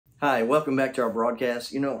Hi, welcome back to our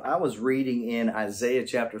broadcast. I was reading in Isaiah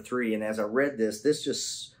chapter 3, and as I read this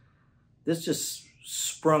just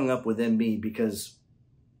sprung up within me because,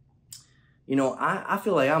 I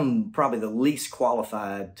feel like I'm probably the least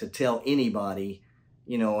qualified to tell anybody,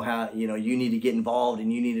 how, you need to get involved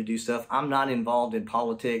and you need to do stuff. I'm not involved in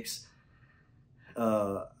politics.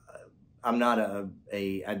 I'm not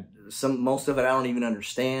most of it I don't even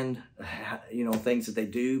understand, things that they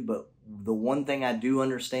do, but the one thing I do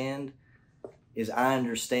understand is I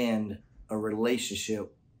understand a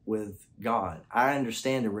relationship with God. I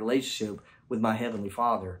understand a relationship with my Heavenly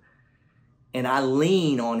Father. And I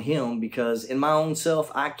lean on Him because in my own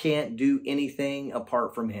self, I can't do anything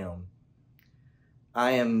apart from Him.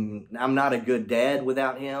 I'm not a good dad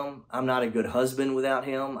without Him. I'm not a good husband without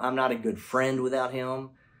Him. I'm not a good friend without Him.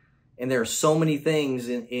 And there are so many things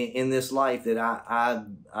in this life that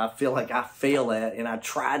I feel like I fail at, and I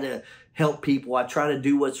try to help people. I try to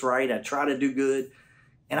do what's right. I try to do good,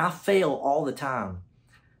 and I fail all the time.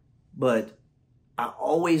 But I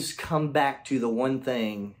always come back to the one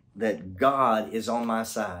thing, that God is on my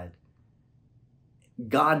side.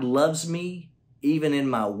 God loves me even in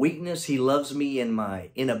my weakness. He loves me in my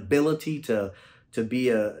inability to be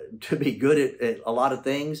good at a lot of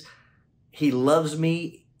things. He loves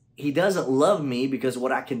me. He doesn't love me because of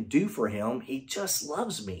what I can do for Him. He just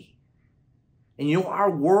loves me. And our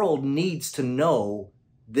world needs to know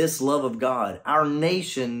this love of God. Our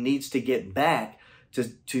nation needs to get back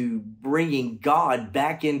to bringing God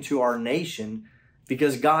back into our nation,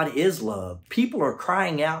 because God is love. People are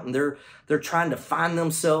crying out, and they're trying to find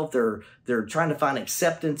themselves. They're trying to find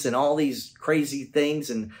acceptance in all these crazy things,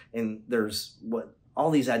 and there's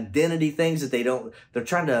all these identity things that they're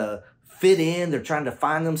trying to fit in. They're trying to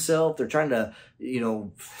find themselves. They're trying to,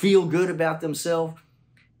 feel good about themselves.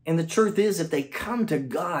 And the truth is, if they come to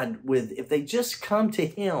God if they just come to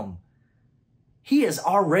Him, He has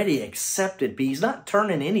already accepted me. He's not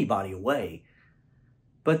turning anybody away.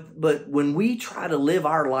 But when we try to live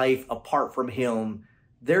our life apart from Him,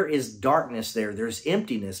 there is darkness there. There's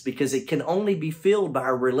emptiness, because it can only be filled by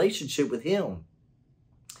our relationship with Him.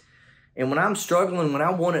 And when I'm struggling, when I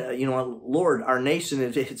want to, Lord, our nation,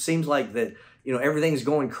 it seems like that, everything's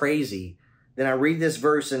going crazy. Then I read this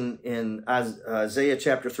verse in Isaiah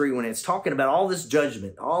chapter 3, when it's talking about all this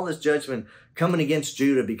judgment coming against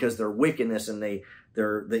Judah because their wickedness and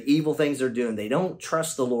the evil things they're doing. They don't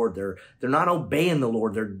trust the Lord. They're not obeying the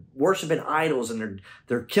Lord. They're worshiping idols, and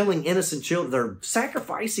they're killing innocent children. They're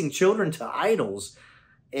sacrificing children to idols.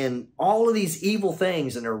 And all of these evil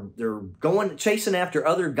things, and they're chasing after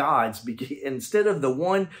other gods instead of the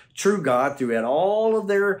one true God throughout all of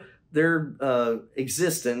their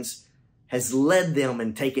existence has led them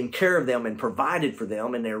and taken care of them and provided for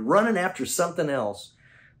them, and they're running after something else.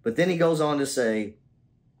 But then he goes on to say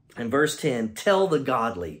in verse 10, tell the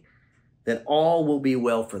godly that all will be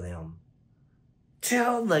well for them.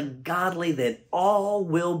 Tell the godly that all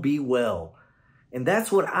will be well. And that's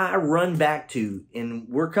what I run back to. And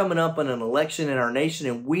we're coming up on an election in our nation,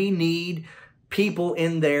 and we need people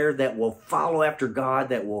in there that will follow after God,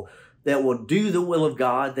 that will do the will of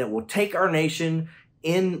God, that will take our nation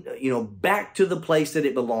back to the place that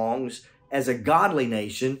it belongs as a godly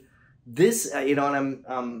nation. This, and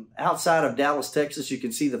I'm outside of Dallas, Texas. You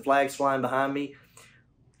can see the flags flying behind me.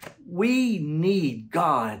 We need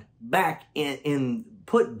God back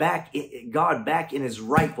put God back in His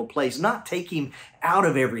rightful place, not take Him out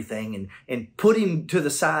of everything and put Him to the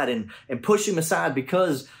side and push Him aside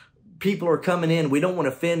because people are coming in. We don't want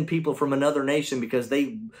to offend people from another nation because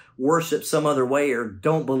they worship some other way or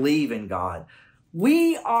don't believe in God.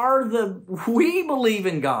 We believe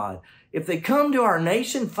in God. If they come to our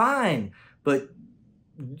nation, fine. But,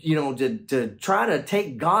 to try to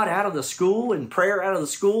take God out of the school and prayer out of the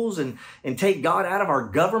schools and take God out of our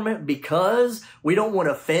government because we don't want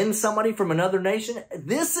to offend somebody from another nation,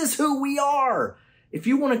 this is who we are. If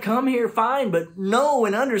you want to come here, fine, but know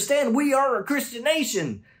and understand we are a Christian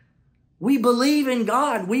nation. We believe in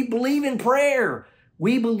God. We believe in prayer.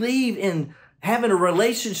 We believe in having a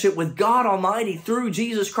relationship with God Almighty through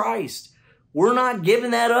Jesus Christ. We're not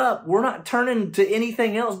giving that up. We're not turning to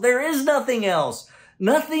anything else. There is nothing else.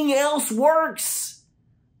 Nothing else works.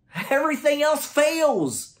 Everything else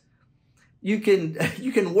fails. You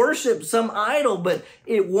can worship some idol, but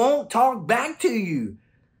it won't talk back to you.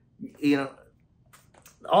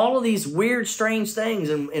 All of these weird, strange things.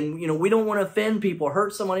 And we don't want to offend people,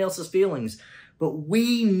 hurt somebody else's feelings. But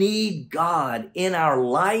we need God in our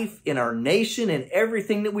life, in our nation, in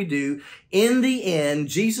everything that we do. In the end,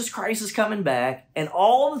 Jesus Christ is coming back, and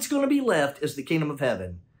all that's going to be left is the kingdom of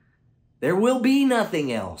heaven. There will be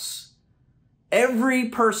nothing else. Every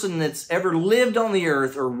person that's ever lived on the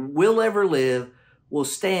earth or will ever live will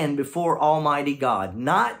stand before Almighty God.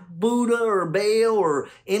 Not Buddha or Baal or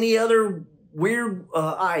any other weird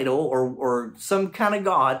idol or some kind of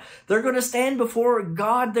God. They're going to stand before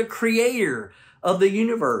God, the creator of the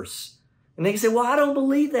universe. And they say, well, I don't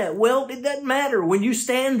believe that. Well, it doesn't matter. When you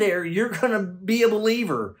stand there, you're going to be a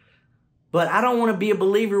believer. But I don't want to be a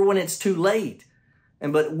believer when it's too late.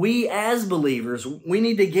 But we as believers, we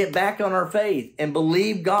need to get back on our faith and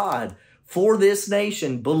believe God for this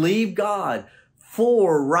nation. Believe God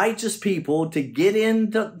for righteous people to get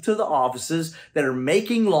into the offices that are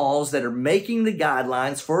making laws, that are making the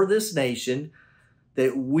guidelines for this nation,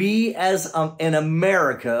 that we as in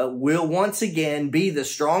America will once again be the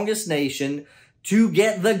strongest nation to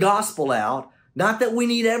get the gospel out. Not that we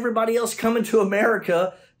need everybody else coming to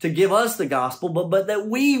America to give us the gospel, but that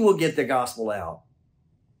we will get the gospel out.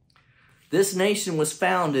 This nation was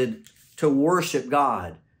founded to worship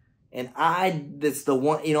God. And that's the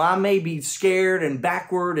one, I may be scared and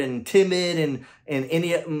backward and timid and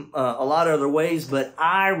a lot of other ways, but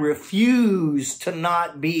I refuse to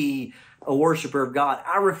not be a worshiper of God.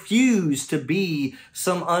 I refuse to be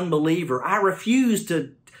some unbeliever. I refuse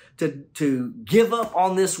to give up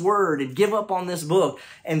on this word and give up on this book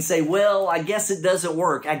and say, well, I guess it doesn't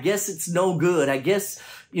work. I guess it's no good. I guess,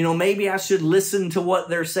 maybe I should listen to what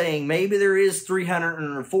they're saying. Maybe there is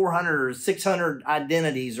 300 or 400 or 600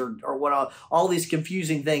 identities or what, all these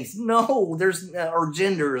confusing things. No, or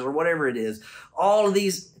genders or whatever it is. All of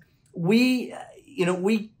these, we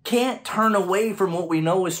can't turn away from what we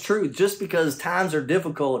know is truth just because times are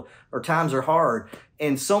difficult or times are hard.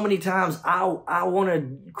 And so many times I want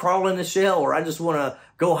to crawl in the shell or I just want to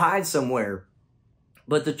go hide somewhere.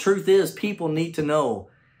 But the truth is people need to know.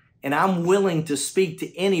 And I'm willing to speak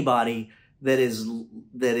to anybody that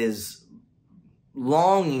is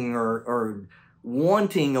longing or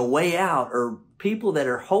wanting a way out, or people that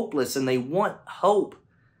are hopeless and they want hope.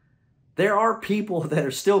 There are people that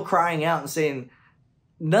are still crying out and saying,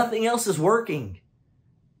 nothing else is working.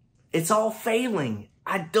 It's all failing.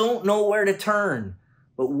 I don't know where to turn.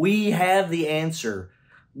 But we have the answer.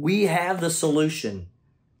 We have the solution.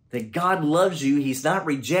 That God loves you. He's not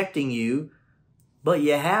rejecting you. But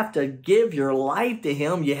you have to give your life to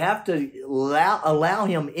Him. You have to allow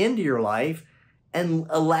Him into your life and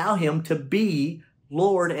allow Him to be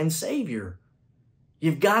Lord and Savior.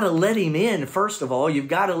 You've got to let Him in, first of all. You've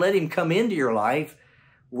got to let Him come into your life.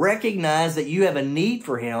 Recognize that you have a need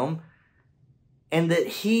for Him and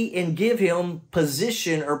give Him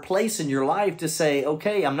position or place in your life to say,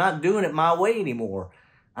 okay, I'm not doing it my way anymore.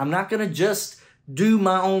 I'm not going to just do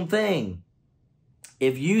my own thing.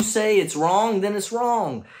 If you say it's wrong, then it's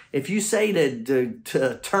wrong. If you say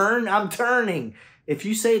to turn, I'm turning. If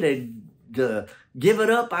you say to give it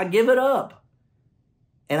up, I give it up.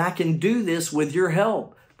 And I can do this with your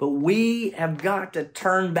help. But we have got to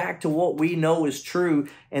turn back to what we know is true.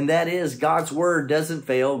 And that is God's word doesn't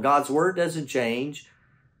fail. God's word doesn't change.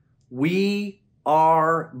 We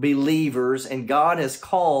are believers, and God has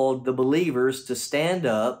called the believers to stand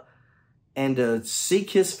up and to seek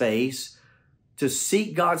His face, to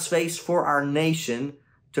seek God's face for our nation,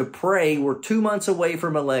 to pray. We're 2 months away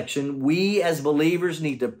from election. We as believers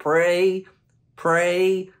need to pray,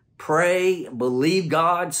 believe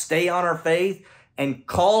God, stay on our faith, and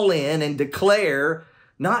call in and declare,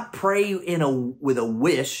 not pray with a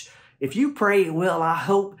wish. If you pray, well, I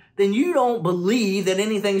hope, then you don't believe that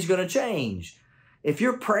anything's going to change. If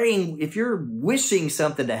you're praying, if you're wishing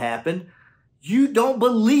something to happen, you don't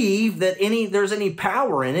believe that there's any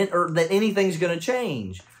power in it or that anything's going to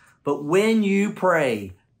change. But when you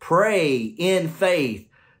pray in faith,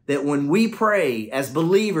 that when we pray as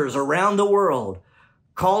believers around the world,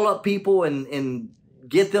 call up people and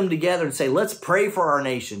get them together and say, let's pray for our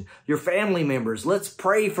nation, your family members. Let's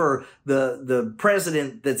pray for the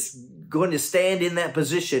president that's going to stand in that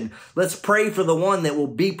position. Let's pray for the one that will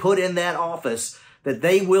be put in that office, that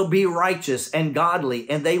they will be righteous and godly,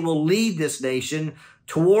 and they will lead this nation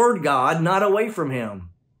toward God, not away from Him.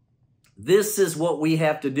 This is what we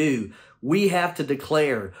have to do. We have to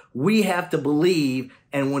declare. We have to believe.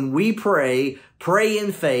 And when we pray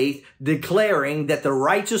in faith, declaring that the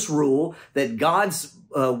righteous rule, that God's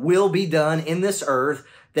will be done in this earth,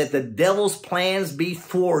 that the devil's plans be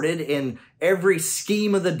thwarted and every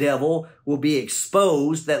scheme of the devil will be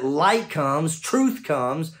exposed, that light comes, truth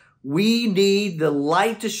comes. We need the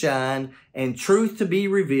light to shine and truth to be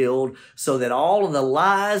revealed so that all of the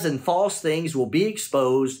lies and false things will be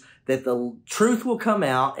exposed, that the truth will come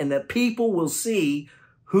out and that people will see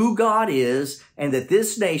who God is, and that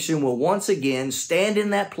this nation will once again stand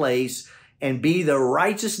in that place and be the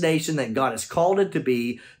righteous nation that God has called it to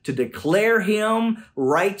be, to declare him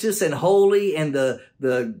righteous and holy and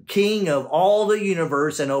the king of all the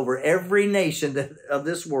universe and over every nation of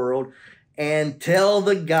this world, and tell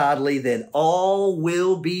the godly that all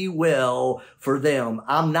will be well for them.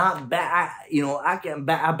 I'm not back,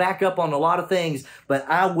 I back up on a lot of things, but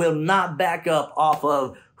I will not back up off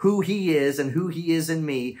of who he is and who he is in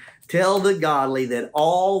me. Tell the godly that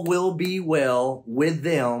all will be well with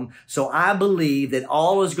them. So I believe that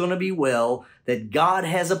all is going to be well, that God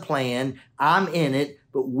has a plan. I'm in it,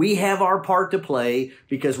 but we have our part to play,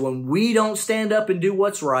 because when we don't stand up and do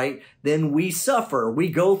what's right, then we suffer. We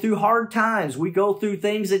go through hard times. We go through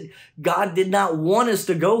things that God did not want us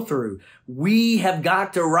to go through. We have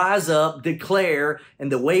got to rise up, declare,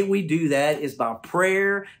 and the way we do that is by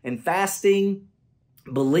prayer and fasting,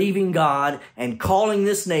 believing God, and calling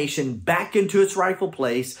this nation back into its rightful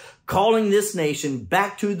place, calling this nation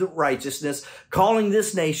back to the righteousness, calling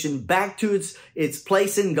this nation back to its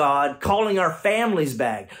place in God, calling our families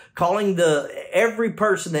back, calling every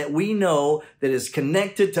person that we know that is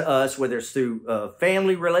connected to us, whether it's through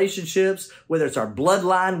family relationships, whether it's our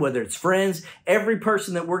bloodline, whether it's friends, every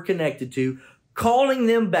person that we're connected to, calling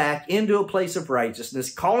them back into a place of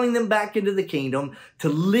righteousness, calling them back into the kingdom to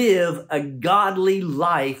live a godly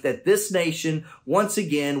life, that this nation once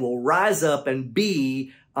again will rise up and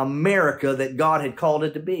be America that God had called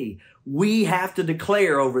it to be. We have to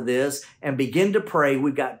declare over this and begin to pray.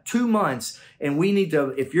 We've got 2 months, and we need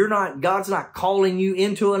to, if God's not calling you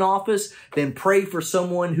into an office, then pray for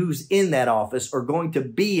someone who's in that office or going to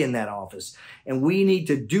be in that office. And we need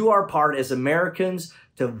to do our part as Americans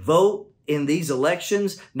to vote in these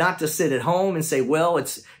elections, not to sit at home and say, well,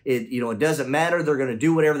 it doesn't matter. They're going to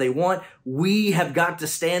do whatever they want. We have got to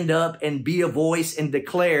stand up and be a voice and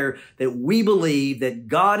declare that we believe that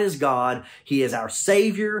God is God. He is our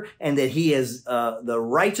Savior, and that he is the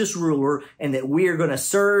righteous ruler, and that we are going to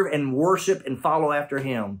serve and worship and follow after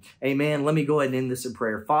him. Amen. Let me go ahead and end this in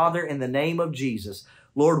prayer. Father, in the name of Jesus,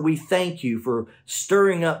 Lord, we thank you for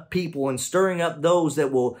stirring up people and stirring up those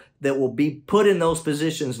that will be put in those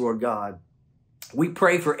positions, Lord God. We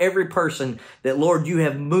pray for every person that, Lord, you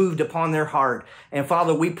have moved upon their heart. And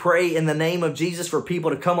Father, we pray in the name of Jesus for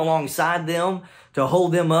people to come alongside them, to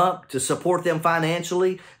hold them up, to support them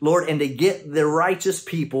financially, Lord, and to get the righteous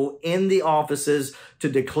people in the offices to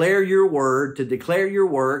declare your word, to declare your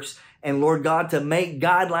works, and Lord God, to make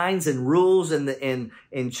guidelines and rules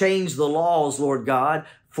and change the laws, Lord God,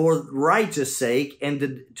 for righteous sake,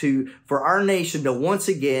 and for our nation to once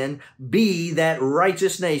again be that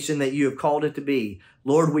righteous nation that you have called it to be.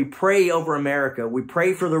 Lord, we pray over America. We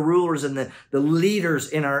pray for the rulers and the leaders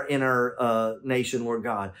in our nation, Lord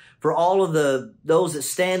God. For all of those that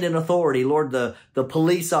stand in authority, Lord, the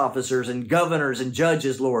police officers and governors and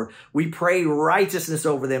judges, Lord, we pray righteousness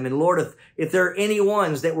over them. And Lord, if there are any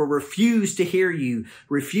ones that will refuse to hear you,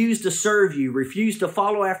 refuse to serve you, refuse to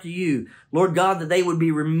follow after you, Lord God, that they would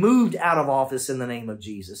be removed out of office in the name of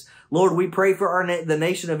Jesus. Lord, we pray for the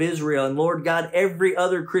nation of Israel, and Lord God, every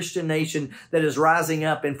other Christian nation that is rising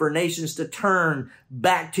up, and for nations to turn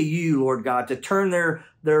back to you, Lord God, to turn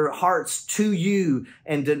their hearts to you,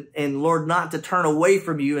 and Lord, not to turn away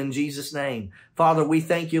from you in Jesus' name. Father, we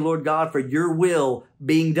thank you, Lord God, for your will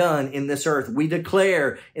being done in this earth. We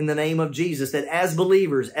declare in the name of Jesus that as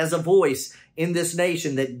believers, as a voice in this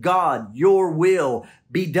nation, that God, your will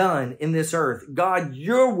be done in this earth. God,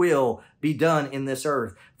 your will be done in this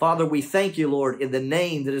earth. Father, we thank you, Lord, in the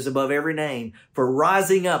name that is above every name, for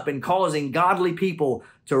rising up and causing godly people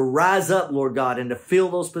to rise up, Lord God, and to fill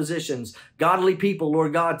those positions. Godly people,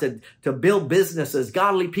 Lord God, to build businesses.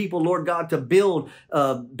 Godly people, Lord God, to build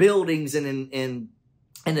buildings and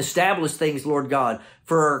establish things, Lord God,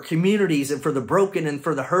 for our communities and for the broken and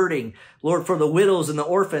for the hurting. Lord, for the widows and the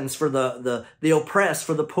orphans, for the oppressed,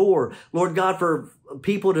 for the poor. Lord God, for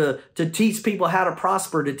people to teach people how to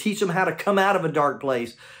prosper, to teach them how to come out of a dark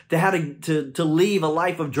place, to leave a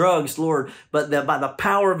life of drugs, Lord, but that by the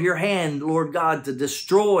power of your hand, Lord God, to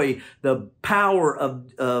destroy the power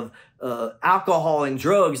of alcohol and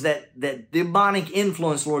drugs, that demonic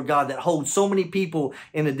influence, Lord God, that holds so many people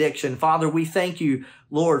in addiction. Father, we thank you,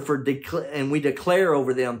 Lord, and we declare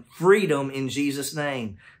over them freedom in Jesus'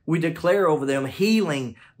 name. We declare over them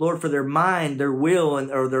healing, Lord, for their mind, their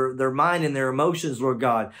will, or their mind and their emotions, Lord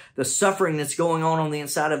God. The suffering that's going on the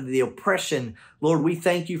inside of the oppression, Lord, we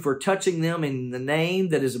thank you for touching them in the name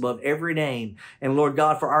that is above every name. And Lord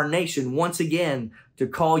God, for our nation, once again, to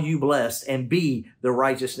call you blessed and be the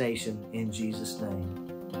righteous nation in Jesus' name.